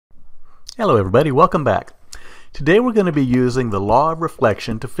Hello everybody, welcome back. Today we're going to be using the law of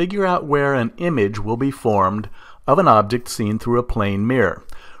reflection to figure out where an image will be formed of an object seen through a plane mirror.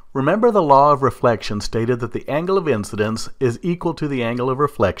 Remember, the law of reflection stated that the angle of incidence is equal to the angle of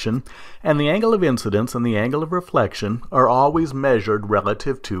reflection, and the angle of incidence and the angle of reflection are always measured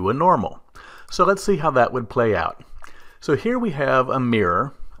relative to a normal. So let's see how that would play out. So here we have a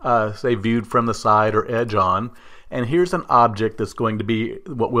mirror, say viewed from the side or edge on, and here's an object that's going to be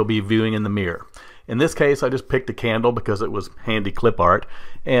what we'll be viewing in the mirror. In this case, I just picked a candle because it was handy clip art,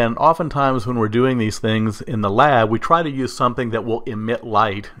 and oftentimes when we're doing these things in the lab, we try to use something that will emit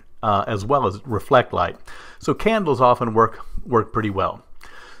light as well as reflect light. So candles often work pretty well.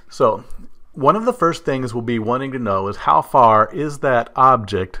 So one of the first things we'll be wanting to know is how far is that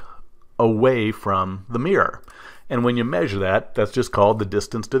object away from the mirror. And when you measure that, that's just called the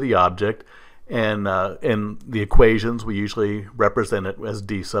distance to the object. And in the equations, we usually represent it as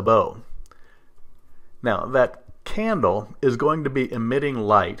d sub o. Now, that candle is going to be emitting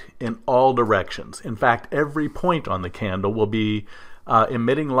light in all directions. In fact, every point on the candle will be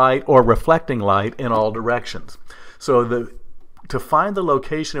emitting light or reflecting light in all directions. So to find the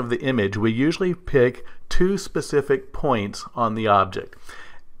location of the image, we usually pick two specific points on the object.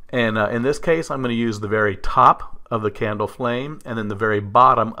 And in this case, I'm going to use the very top of the candle flame and then the very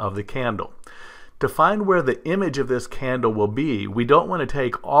bottom of the candle. To find where the image of this candle will be, we don't want to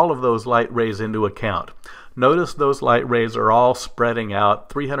take all of those light rays into account. Notice those light rays are all spreading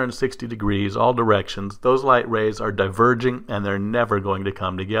out 360 degrees, all directions. Those light rays are diverging and they're never going to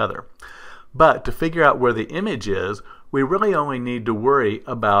come together. But to figure out where the image is, we really only need to worry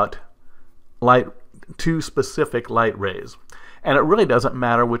about two specific light rays. And it really doesn't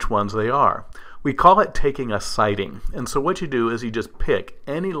matter which ones they are. We call it taking a sighting. And so what you do is you just pick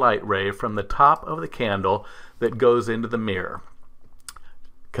any light ray from the top of the candle that goes into the mirror.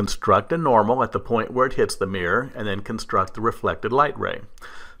 Construct a normal at the point where it hits the mirror, and then construct the reflected light ray.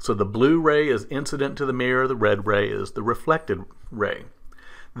 So the blue ray is incident to the mirror, the red ray is the reflected ray.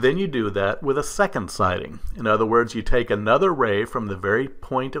 Then you do that with a second sighting. In other words, you take another ray from the very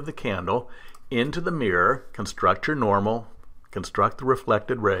point of the candle into the mirror, construct your normal, construct the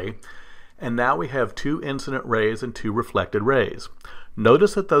reflected ray, and now we have two incident rays and two reflected rays.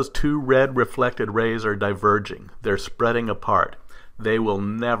 Notice that those two red reflected rays are diverging. They're spreading apart. They will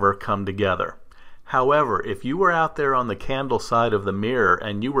never come together. However, if you were out there on the candle side of the mirror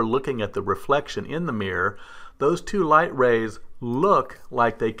and you were looking at the reflection in the mirror, those two light rays look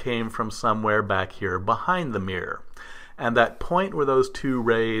like they came from somewhere back here behind the mirror. And that point where those two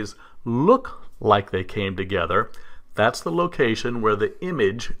rays look like they came together, that's the location where the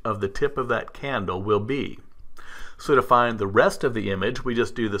image of the tip of that candle will be. So to find the rest of the image, we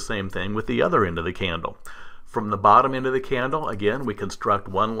just do the same thing with the other end of the candle. From the bottom end of the candle, again, we construct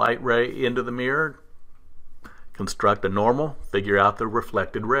one light ray into the mirror, construct a normal, figure out the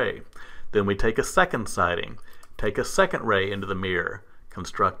reflected ray. Then we take a second sighting, take a second ray into the mirror,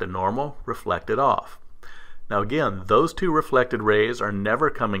 construct a normal, reflect it off. Now again, those two reflected rays are never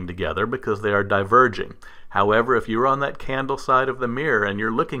coming together because they are diverging. However, if you're on that candle side of the mirror and you're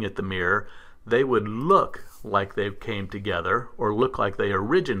looking at the mirror, they would look like they came together or look like they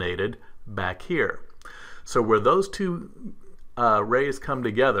originated back here. So where those two rays come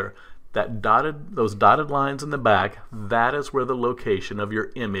together, those dotted lines in the back, that is where the location of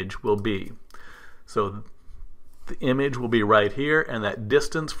your image will be. So the image will be right here, and that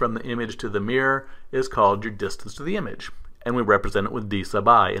distance from the image to the mirror is called your distance to the image. And we represent it with d sub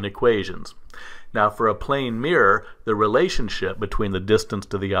I in equations. Now for a plane mirror, the relationship between the distance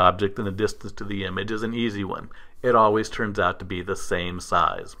to the object and the distance to the image is an easy one. It always turns out to be the same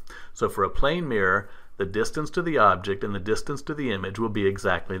size. So for a plane mirror, the distance to the object and the distance to the image will be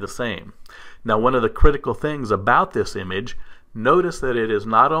exactly the same. Now one of the critical things about this image, notice that it is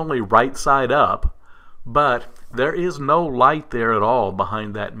not only right side up, but there is no light there at all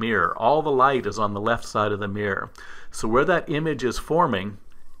behind that mirror. All the light is on the left side of the mirror. So where that image is forming,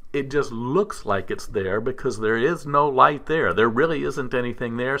 it just looks like it's there because there is no light there. There really isn't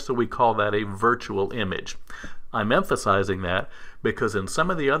anything there, so we call that a virtual image. I'm emphasizing that because in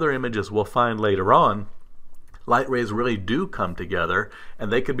some of the other images we'll find later on, light rays really do come together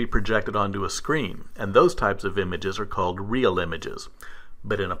and they could be projected onto a screen. And those types of images are called real images.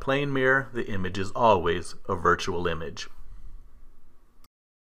 But in a plane mirror, the image is always a virtual image.